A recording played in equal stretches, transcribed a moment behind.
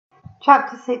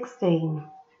Chapter 16.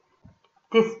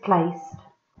 Displaced.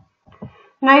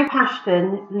 No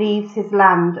Pashtun leaves his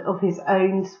land of his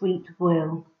own sweet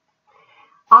will.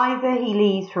 Either he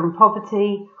leaves from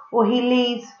poverty or he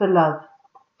leaves for love.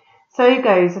 So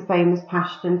goes a famous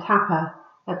Pashtun tapper,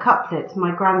 a couplet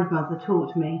my grandmother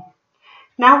taught me.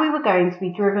 Now we were going to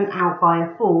be driven out by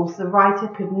a force the writer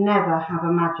could never have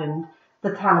imagined,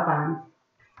 the Taliban.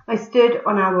 I stood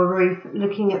on our roof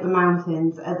looking at the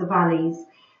mountains, at the valleys,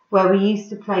 where we used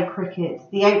to play cricket,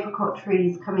 the apricot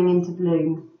trees coming into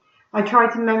bloom. I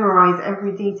tried to memorise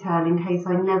every detail in case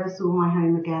I never saw my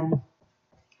home again.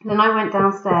 Then I went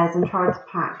downstairs and tried to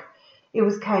pack. It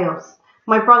was chaos.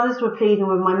 My brothers were pleading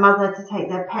with my mother to take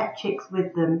their pet chicks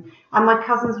with them, and my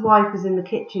cousin's wife was in the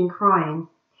kitchen crying.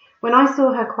 When I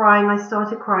saw her crying, I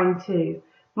started crying too.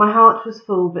 My heart was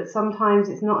full, but sometimes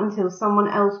it's not until someone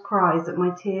else cries that my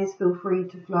tears feel free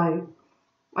to flow.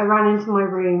 I ran into my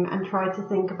room and tried to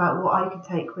think about what I could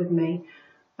take with me.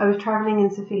 I was travelling in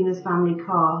Safina's family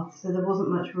car, so there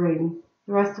wasn't much room.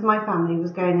 The rest of my family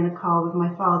was going in a car with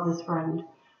my father's friend.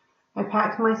 I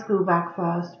packed my school bag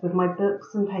first, with my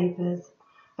books and papers.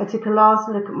 I took a last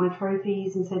look at my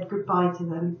trophies and said goodbye to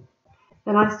them.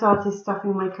 Then I started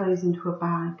stuffing my clothes into a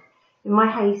bag. In my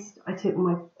haste, I took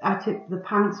the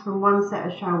pants from one set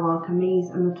of shalwar kameez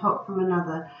and the top from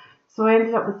another, so I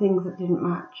ended up with things that didn't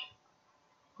match.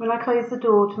 When I closed the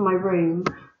door to my room,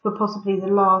 for possibly the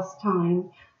last time,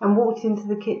 and walked into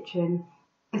the kitchen,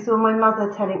 I saw my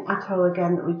mother telling Atto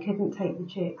again that we couldn't take the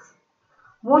chicks.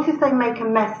 What if they make a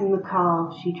mess in the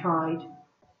car, she tried.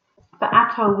 But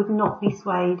Atto would not be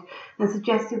swayed and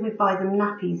suggested we buy them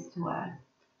nappies to wear.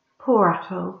 Poor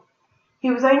Atto. He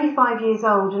was only 5 years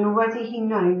old and already he'd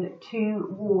known 2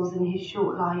 wars in his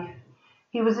short life.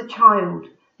 He was a child.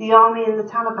 The army and the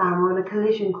Taliban were on a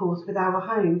collision course with our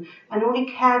home, and all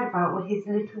he cared about were his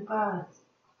little birds.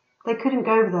 They couldn't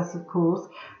go with us, of course,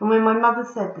 and when my mother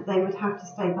said that they would have to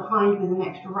stay behind with an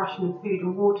extra ration of food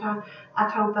and water,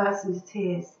 Atto burst into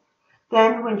tears.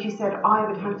 Then, when she said I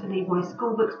would have to leave my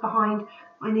school books behind,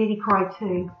 I nearly cried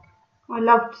too. I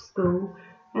loved school,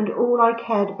 and all I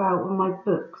cared about were my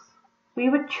books. We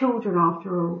were children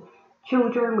after all,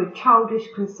 children with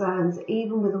childish concerns,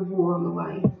 even with a war on the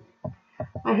way.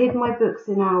 I hid my books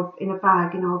in a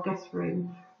bag in our guest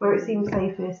room, where it seemed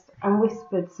safest, and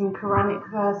whispered some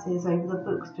Quranic verses over the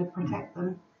books to protect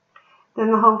them.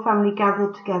 Then the whole family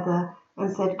gathered together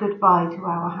and said goodbye to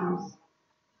our house.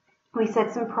 We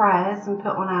said some prayers and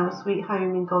put on our sweet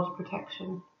home in God's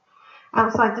protection.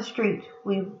 Outside the street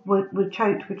we were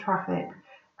choked with traffic,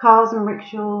 cars and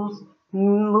rickshaws,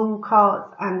 mule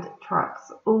carts and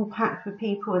trucks, all packed with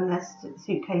people in their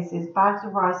suitcases, bags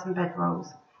of rice and bedrolls.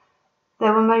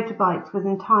 There were motorbikes with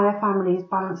entire families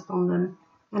balanced on them,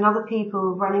 and other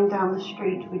people running down the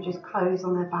street with just clothes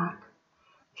on their back.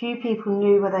 Few people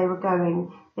knew where they were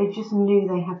going, they just knew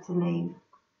they had to leave.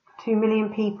 2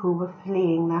 million people were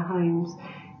fleeing their homes.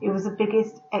 It was the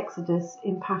biggest exodus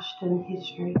in Pashtun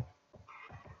history.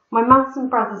 My mothers and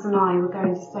brothers and I were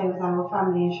going to stay with our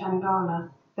family in Shanghala,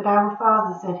 but our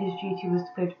father said his duty was to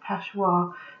go to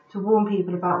Peshawar to warn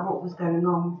people about what was going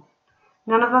on.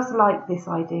 None of us liked this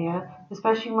idea,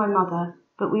 especially my mother,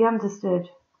 but we understood.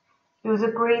 It was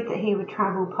agreed that he would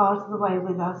travel part of the way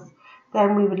with us,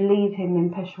 then we would leave him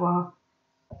in Peshawar.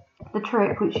 The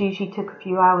trip, which usually took a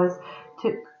few hours,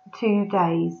 took 2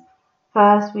 days.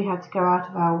 First, we had to go out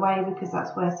of our way because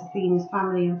that's where Safina's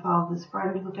family and father's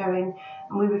friend were going,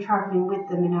 and we were travelling with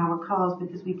them in our cars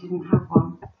because we didn't have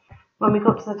one. When we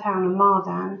got to the town of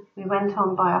Mardan, we went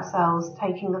on by ourselves,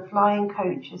 taking the flying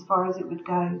coach as far as it would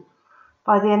go.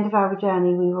 By the end of our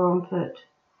journey, we were on foot.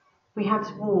 We had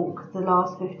to walk the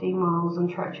last 15 miles on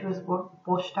treacherous,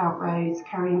 washed-out roads,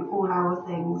 carrying all our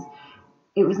things.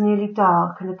 It was nearly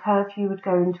dark, and a curfew would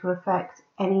go into effect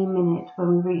any minute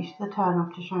when we reached the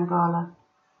turn-off to Shanghala.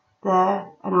 There,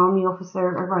 an army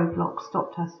officer at a roadblock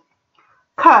stopped us.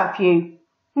 "Curfew!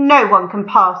 No one can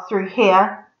pass through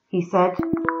here," he said.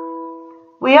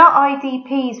 "We are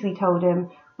IDPs," we told him.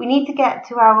 "We need to get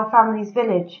to our family's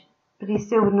village." But he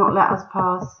still would not let us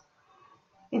pass.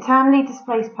 Internally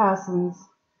displaced persons.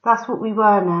 That's what we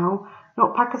were now,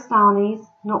 not Pakistanis,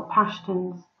 not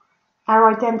Pashtuns. Our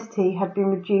identity had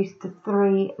been reduced to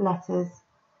 3 letters.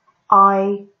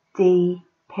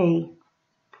 IDP.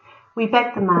 We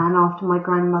begged the man after my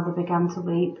grandmother began to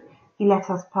weep. He let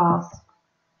us pass.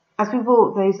 As we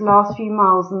walked those last few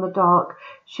miles in the dark,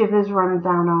 shivers ran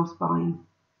down our spine.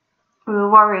 We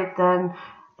were worried then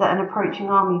that an approaching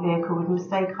army vehicle would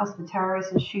mistake us for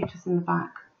terrorists and shoot us in the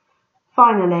back.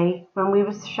 Finally, when we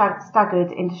were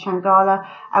staggered into Shanghala,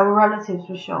 our relatives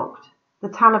were shocked. The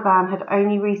Taliban had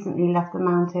only recently left the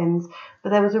mountains,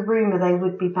 but there was a rumour they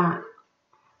would be back.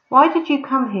 "Why did you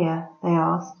come here?" they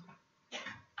asked.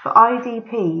 For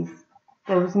IDPs,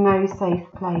 there was no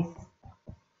safe place.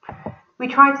 We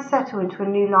tried to settle into a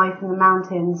new life in the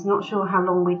mountains, not sure how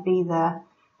long we'd be there.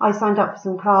 I signed up for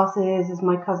some classes as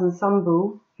my cousin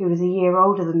Sumbul, who was a year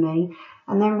older than me,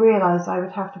 and then realised I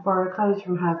would have to borrow clothes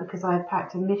from her because I had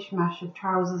packed a mishmash of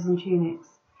trousers and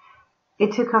tunics.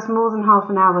 It took us more than half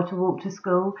an hour to walk to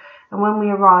school, and when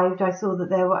we arrived I saw that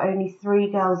there were only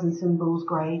 3 girls in Sumbul's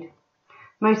grade.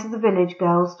 Most of the village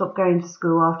girls stopped going to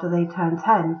school after they turned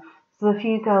 10, so the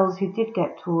few girls who did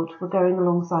get taught were going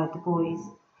alongside the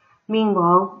boys.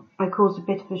 Meanwhile, I caused a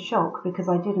bit of a shock because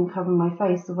I didn't cover my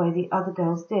face the way the other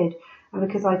girls did, and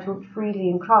because I talked freely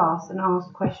in class and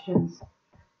asked questions.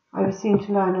 I was soon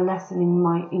to learn a lesson in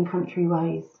my in-country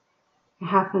ways. It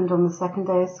happened on the second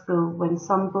day of school when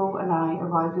Sumbul and I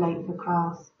arrived late for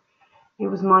class. It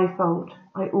was my fault.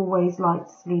 I always liked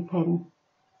to sleep in.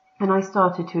 And I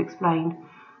started to explain.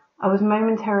 I was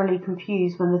momentarily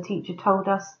confused when the teacher told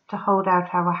us to hold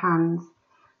out our hands,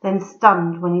 then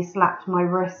stunned when he slapped my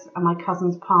wrists and my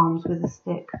cousin's palms with a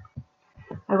stick.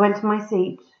 I went to my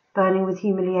seat, burning with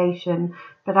humiliation,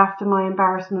 but after my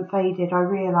embarrassment faded, I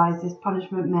realised this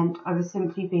punishment meant I was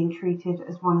simply being treated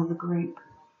as one of the group.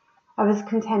 I was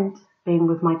content being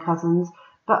with my cousins,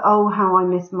 but oh how I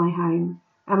missed my home,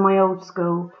 and my old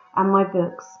school, and my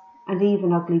books, and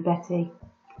even Ugly Betty.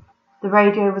 The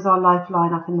radio was our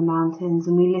lifeline up in the mountains,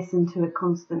 and we listened to it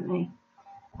constantly.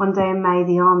 One day in May,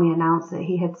 the army announced that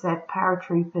he had sent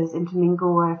paratroopers into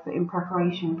Mingora in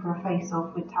preparation for a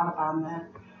face-off with Taliban there.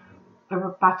 A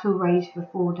battle raged for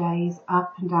 4 days,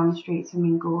 up and down the streets of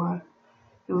Mingora.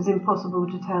 It was impossible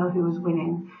to tell who was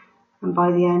winning, and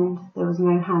by the end, there was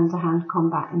no hand-to-hand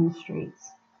combat in the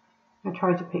streets. I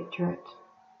tried to picture it.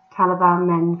 Taliban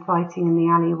men fighting in the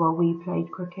alley while we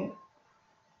played cricket.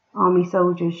 Army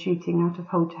soldiers shooting out of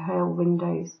hotel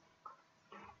windows.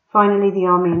 Finally, the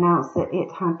army announced that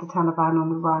it had the Taliban on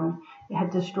the run. It had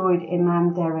destroyed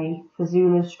Imam Deri,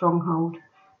 Fazula's stronghold.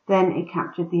 Then it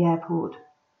captured the airport.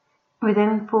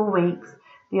 Within 4 weeks,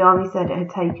 the army said it had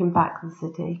taken back the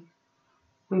city.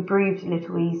 We breathed a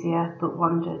little easier, but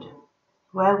wondered.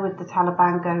 Where would the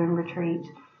Taliban go in retreat?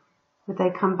 Would they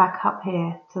come back up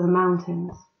here to the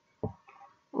mountains?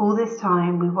 All this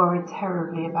time we worried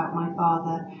terribly about my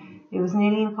father. It was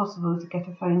nearly impossible to get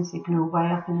a phone signal way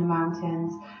up in the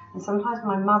mountains, and sometimes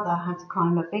my mother had to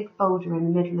climb a big boulder in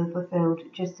the middle of the field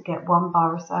just to get 1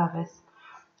 bar of service,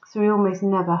 so we almost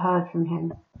never heard from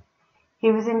him.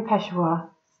 He was in Peshawar,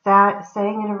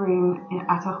 staying in a room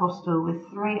at a hostel with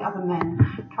 3 other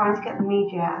men, trying to get the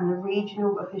media and the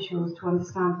regional officials to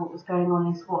understand what was going on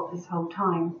in Swat this whole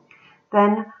time.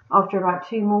 Then, after about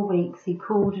 2 more weeks, he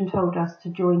called and told us to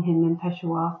join him in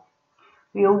Peshawar.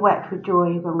 We all wept with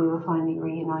joy when we were finally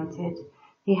reunited.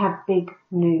 He had big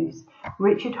news.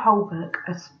 Richard Holbrooke,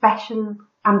 a special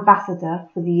ambassador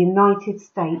for the United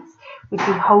States, would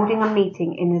be holding a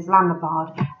meeting in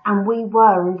Islamabad, and we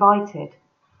were invited.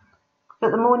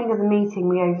 But the morning of the meeting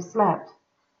we overslept.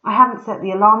 I hadn't set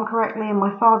the alarm correctly, and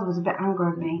my father was a bit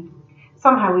angry at me.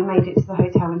 Somehow we made it to the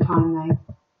hotel in time, though.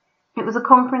 It was a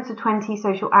conference of 20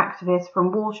 social activists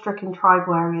from war-stricken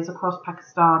tribal areas across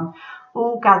Pakistan,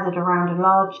 all gathered around a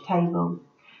large table,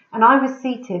 and I was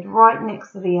seated right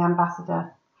next to the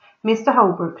ambassador. Mr.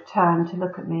 Holbrooke turned to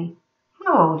look at me.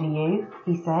 "How old are you?"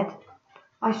 he said.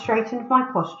 I straightened my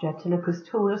posture to look as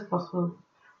tall as possible.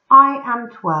 "I am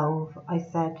 12, I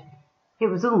said. It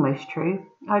was almost true.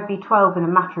 I'd be 12 in a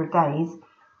matter of days.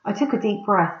 I took a deep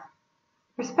breath.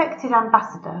 "Respected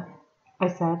ambassador," I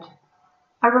said,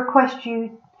 "I request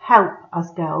you help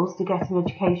us girls to get an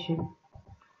education."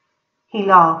 He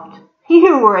laughed.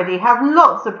 "You already have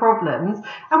lots of problems,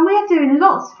 and we're doing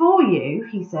lots for you,"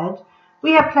 he said.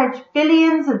 "We have pledged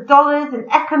billions of dollars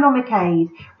in economic aid.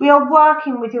 We are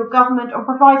working with your government on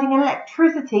providing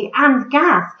electricity and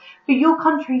gas, but your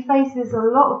country faces a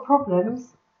lot of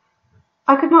problems."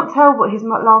 I could not tell what his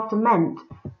laughter meant,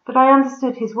 but I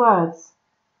understood his words.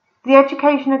 The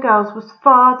education of girls was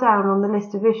far down on the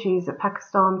list of issues that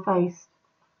Pakistan faced.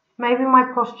 Maybe my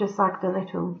posture sagged a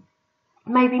little.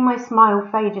 Maybe my smile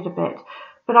faded a bit,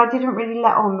 but I didn't really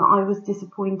let on that I was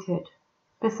disappointed.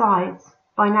 Besides,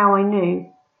 by now I knew,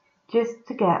 just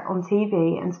to get on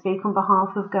TV and speak on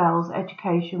behalf of girls'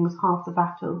 education was half the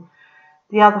battle.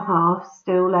 The other half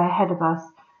still lay ahead of us,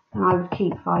 and I would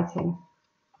keep fighting.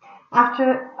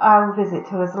 After our visit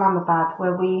to Islamabad,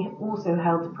 where we also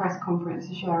held a press conference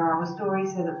to share our story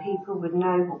so that people would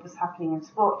know what was happening in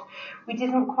Swat, we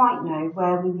didn't quite know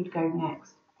where we would go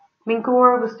next.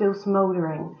 Mingora was still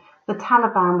smouldering. the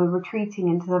Taliban were retreating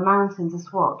into the mountains of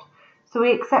Swat, so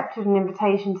we accepted an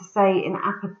invitation to stay in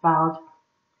Abbottabad.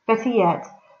 Better yet,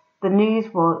 the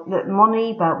news was that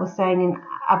Moniba was staying in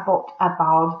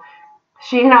Abbottabad.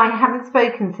 She and I hadn't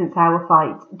spoken since our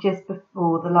fight, just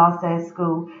before the last day of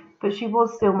school, but she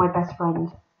was still my best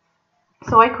friend.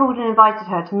 So I called and invited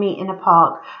her to meet in a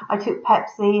park. I took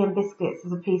Pepsi and biscuits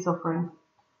as a peace offering.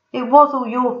 It was all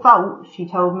your fault, she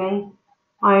told me.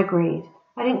 I agreed.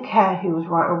 I didn't care who was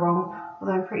right or wrong,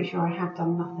 although I'm pretty sure I had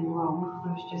done nothing wrong.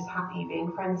 I was just happy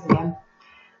being friends again.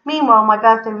 Meanwhile, my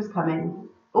birthday was coming.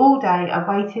 All day I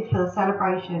waited for the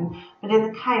celebration, but in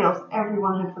the chaos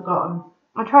everyone had forgotten.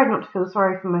 I tried not to feel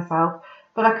sorry for myself,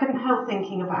 but I couldn't help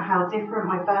thinking about how different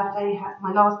my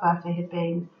last birthday had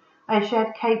been. I had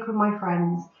shared cake with my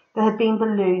friends, there had been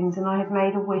balloons, and I had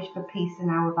made a wish for peace in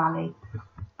our valley.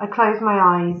 I closed my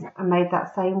eyes and made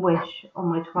that same wish on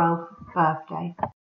my 12th birthday.